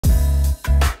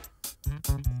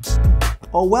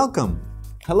Oh, welcome.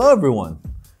 Hello, everyone.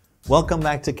 Welcome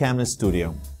back to CAMNES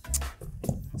Studio.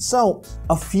 So,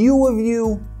 a few of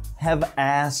you have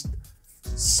asked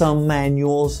some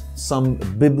manuals, some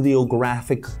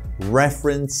bibliographic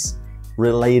reference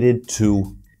related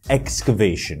to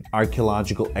excavation,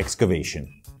 archaeological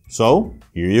excavation. So,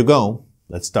 here you go.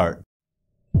 Let's start.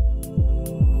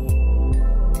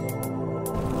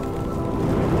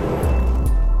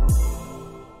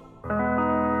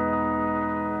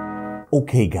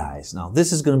 Okay guys, now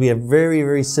this is going to be a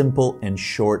very simple and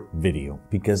short video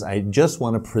because I just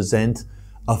want to present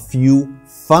a few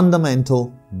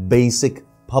fundamental, basic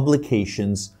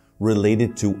publications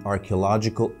related to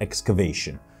archaeological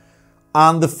excavation.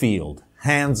 On the field,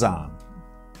 hands-on,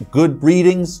 good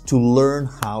readings to learn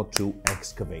how to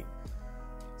excavate.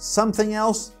 Something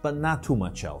else, but not too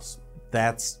much else.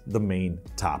 That's the main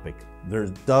topic.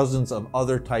 There's dozens of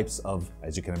other types of,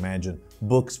 as you can imagine,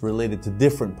 books related to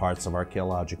different parts of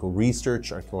archaeological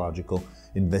research, archaeological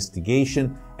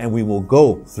investigation, and we will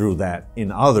go through that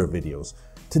in other videos.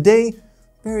 Today,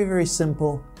 very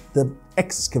simple, the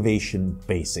excavation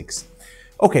basics.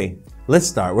 Okay, let's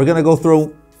start. We're gonna go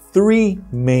through 3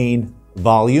 main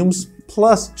volumes,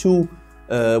 plus 2,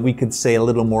 we could say a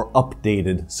little more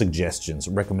updated suggestions,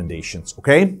 recommendations,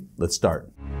 okay? Let's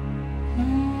start.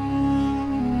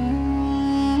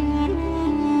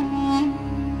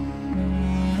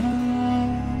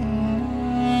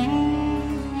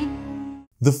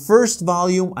 The first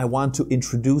volume I want to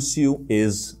introduce you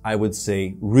is, I would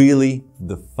say, really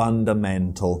the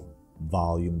fundamental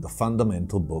volume, the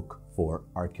fundamental book for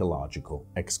archaeological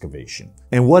excavation.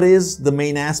 And what is the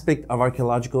main aspect of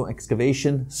archaeological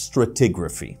excavation?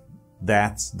 Stratigraphy.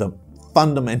 That's the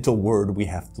fundamental word we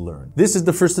have to learn. This is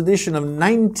the first edition of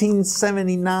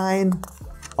 1979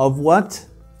 of what?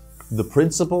 The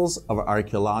Principles of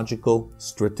Archaeological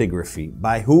Stratigraphy.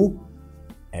 By who?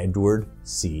 Edward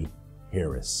C.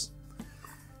 Harris.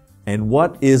 And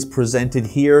what is presented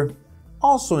here,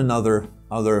 also in other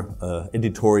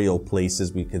editorial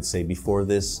places we could say before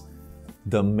this,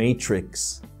 the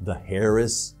matrix, the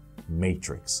Harris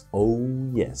matrix.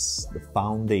 Oh yes, the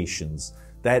foundations.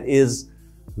 That is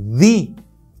the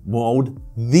mode,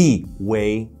 the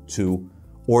way to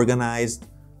organize,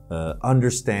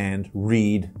 understand,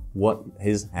 read what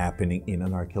is happening in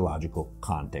an archaeological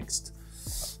context.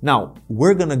 Now,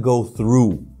 we're gonna go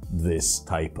through this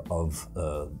type of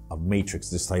matrix,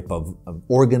 this type of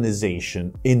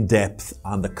organization in depth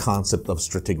on the concept of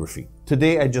stratigraphy.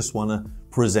 Today I just want to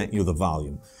present you the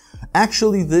volume.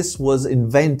 Actually, this was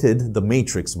invented, the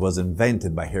matrix was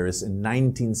invented by Harris in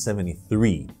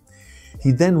 1973.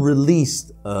 He then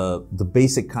released the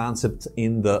basic concept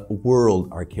in the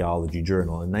World Archaeology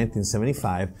Journal in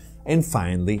 1975, and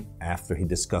finally, after he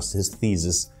discussed his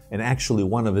thesis, and actually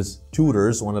one of his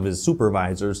tutors, one of his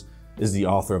supervisors, is the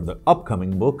author of the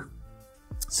upcoming book,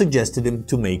 suggested him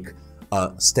to make a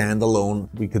standalone,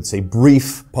 we could say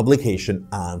brief publication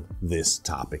on this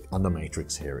topic, on the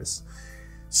matrix Harris.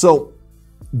 So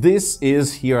this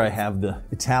is, here I have the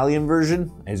Italian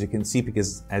version, as you can see,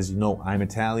 because as you know, I'm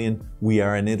Italian, we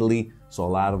are in Italy, so a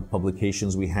lot of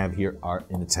publications we have here are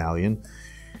in Italian.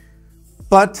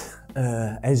 But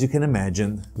as you can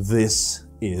imagine, this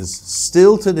is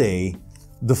still today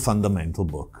the fundamental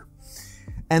book.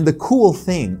 And the cool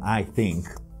thing, I think,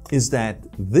 is that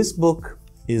this book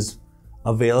is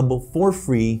available for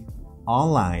free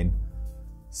online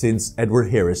since Edward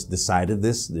Harris decided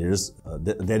this. There's a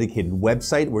dedicated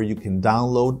website where you can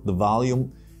download the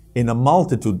volume in a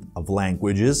multitude of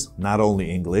languages, not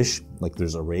only English, like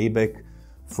there's Arabic,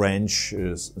 French,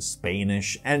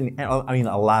 Spanish, and I mean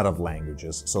a lot of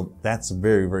languages. So that's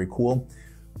very cool.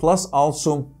 Plus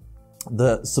also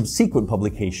the subsequent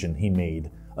publication he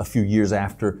made a few years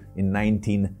after, in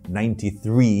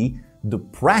 1993, the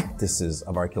practices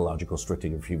of archaeological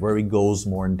stratigraphy, where he goes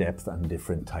more in depth on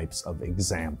different types of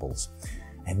examples.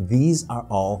 And these are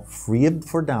all free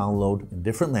for download in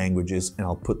different languages, and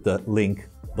I'll put the link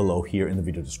below here in the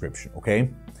video description, okay?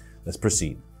 Let's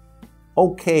proceed.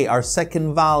 Okay, our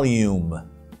second volume,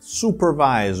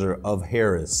 Supervisor of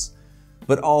Harris,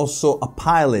 but also a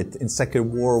pilot in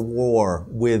Second World War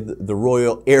with the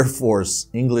Royal Air Force.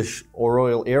 English or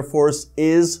Royal Air Force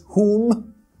is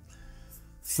whom?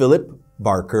 Philip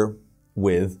Barker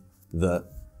with the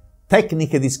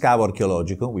Tecniche di scavo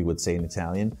archeologico, we would say in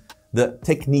Italian, the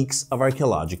Techniques of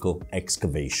Archaeological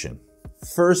Excavation.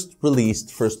 First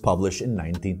released, first published in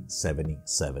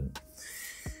 1977.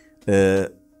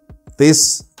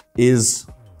 This is,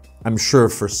 I'm sure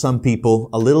for some people,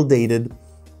 a little dated,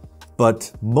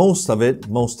 but most of it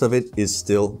is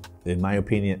still, in my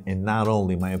opinion, and not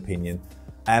only my opinion,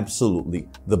 absolutely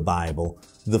the Bible,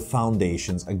 the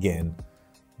foundations. Again,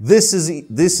 this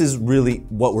is really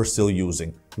what we're still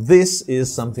using. This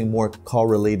is something more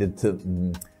correlated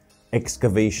to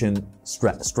excavation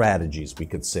strategies, we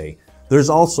could say. There's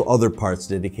also other parts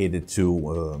dedicated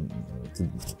to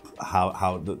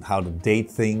how to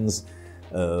date things,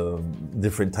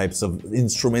 different types of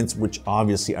instruments, which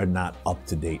obviously are not up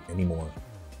to date anymore.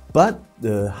 But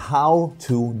how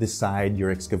to decide your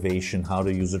excavation, how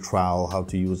to use a trowel, how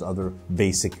to use other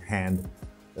basic hand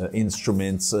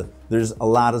instruments. There's a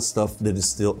lot of stuff that is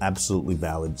still absolutely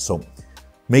valid. So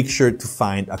make sure to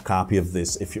find a copy of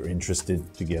this if you're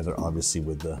interested, together obviously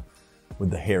with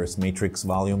the Harris Matrix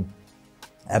volume.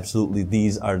 Absolutely,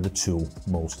 these are the two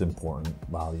most important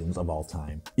volumes of all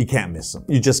time. You can't miss them.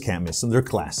 You just can't miss them. They're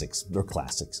classics. They're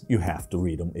classics. You have to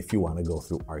read them if you want to go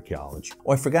through archaeology.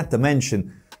 Oh, I forgot to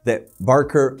mention that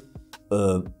Burke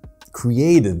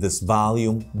created this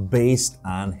volume based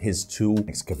on his two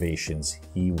excavations.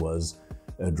 He was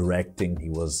directing, he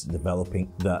was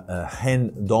developing the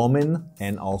Handbook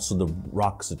and also the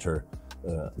Roxeter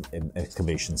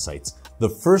excavation sites. The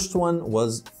first one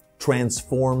was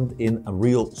transformed in a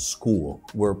real school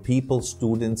where people,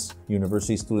 students,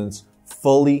 university students,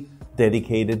 fully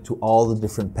dedicated to all the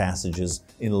different passages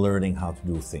in learning how to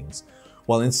do things.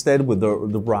 While instead with the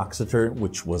Roxeter,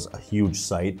 which was a huge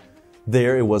site,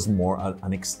 there it was more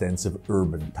an extensive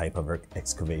urban type of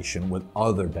excavation with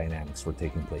other dynamics were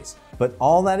taking place. But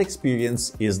all that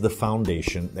experience is the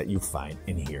foundation that you find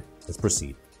in here. Let's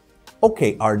proceed.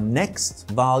 Okay, our next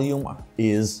volume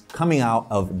is coming out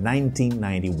of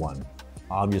 1991.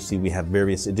 Obviously, we have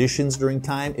various editions during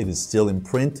time. It is still in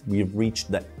print. We have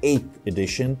reached the 8th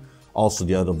edition. Also,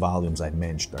 the other volumes I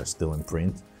mentioned are still in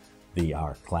print. They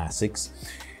are classics.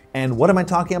 And what am I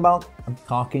talking about? I'm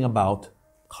talking about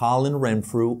Colin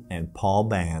Renfrew and Paul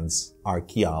Bahn's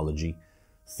Archaeology,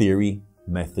 Theory,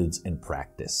 Methods, and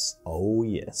Practice. Oh,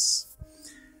 yes.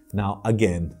 Now,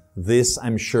 again, this,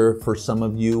 I'm sure, for some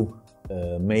of you,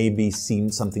 maybe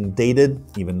seemed something dated,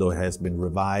 even though it has been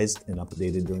revised and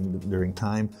updated during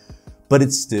time, but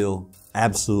it's still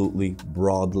absolutely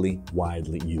broadly,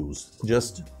 widely used.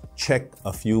 Just check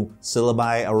a few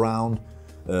syllabi around,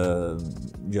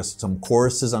 just some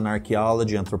courses on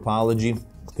archaeology, anthropology.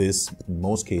 This, in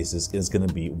most cases, is going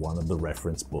to be one of the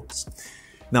reference books.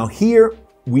 Now here,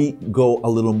 we go a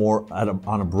little more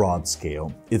on a broad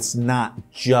scale. It's not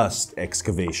just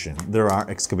excavation. There are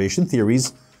excavation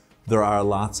theories. There are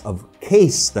lots of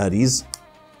case studies.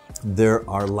 There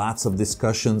are lots of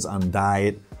discussions on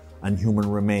diet, on human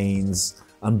remains,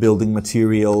 on building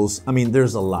materials. I mean,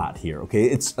 there's a lot here, okay?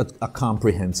 It's a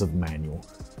comprehensive manual.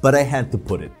 But I had to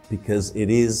put it because it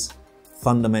is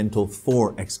fundamental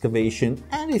for excavation,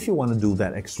 and if you want to do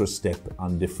that extra step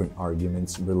on different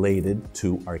arguments related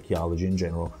to archaeology in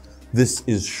general, this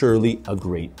is surely a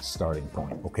great starting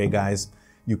point. Okay, guys?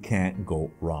 You can't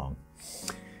go wrong.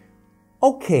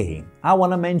 Okay, I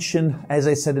want to mention, as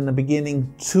I said in the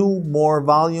beginning, 2 more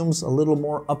volumes, a little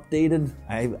more updated.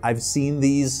 I've seen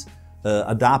these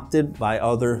adopted by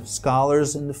other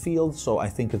scholars in the field, so I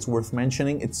think it's worth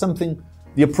mentioning. It's something,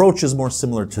 the approach is more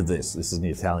similar to this. This is the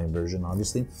Italian version,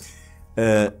 obviously.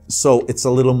 So it's a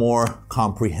little more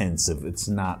comprehensive. It's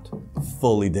not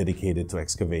fully dedicated to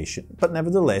excavation, but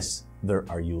nevertheless, they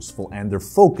are useful and they're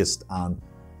focused on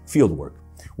field work.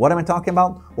 What am I talking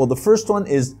about? Well, the first one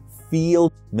is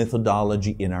Field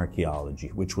Methodology in Archaeology,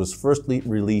 which was first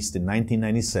released in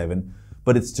 1997,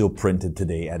 but it's still printed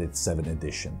today at its 7th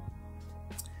edition.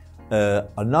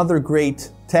 Another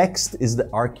great text is the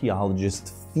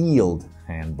Archaeologist Field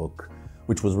Handbook,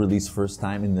 which was released first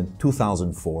time in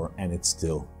 2004, and it's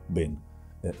still been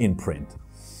in print.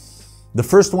 The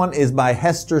first one is by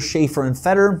Hester, Shafer, and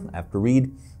Fetter, I have to read,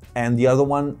 and the other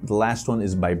one, the last one,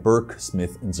 is by Burke,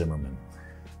 Smith, and Zimmerman.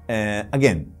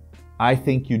 Again, I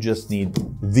think you just need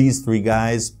these 3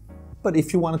 guys, but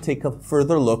if you want to take a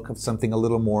further look of something a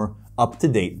little more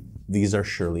up-to-date, these are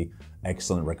surely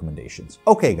excellent recommendations.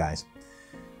 Okay, guys,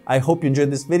 I hope you enjoyed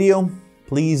this video.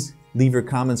 Please leave your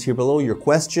comments here below, your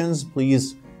questions.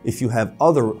 Please, if you have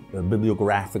other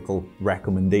bibliographical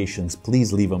recommendations,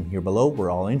 please leave them here below.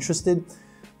 We're all interested.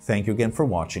 Thank you again for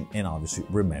watching, and obviously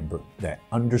remember that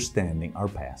understanding our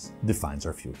past defines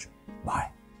our future. Bye.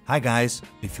 Hi guys,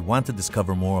 if you want to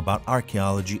discover more about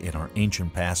archaeology and our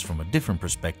ancient past from a different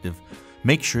perspective,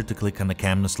 make sure to click on the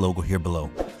CAMNES logo here below.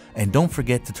 And don't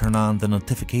forget to turn on the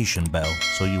notification bell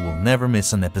so you will never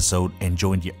miss an episode and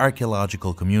join the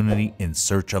archaeological community in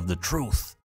search of the truth.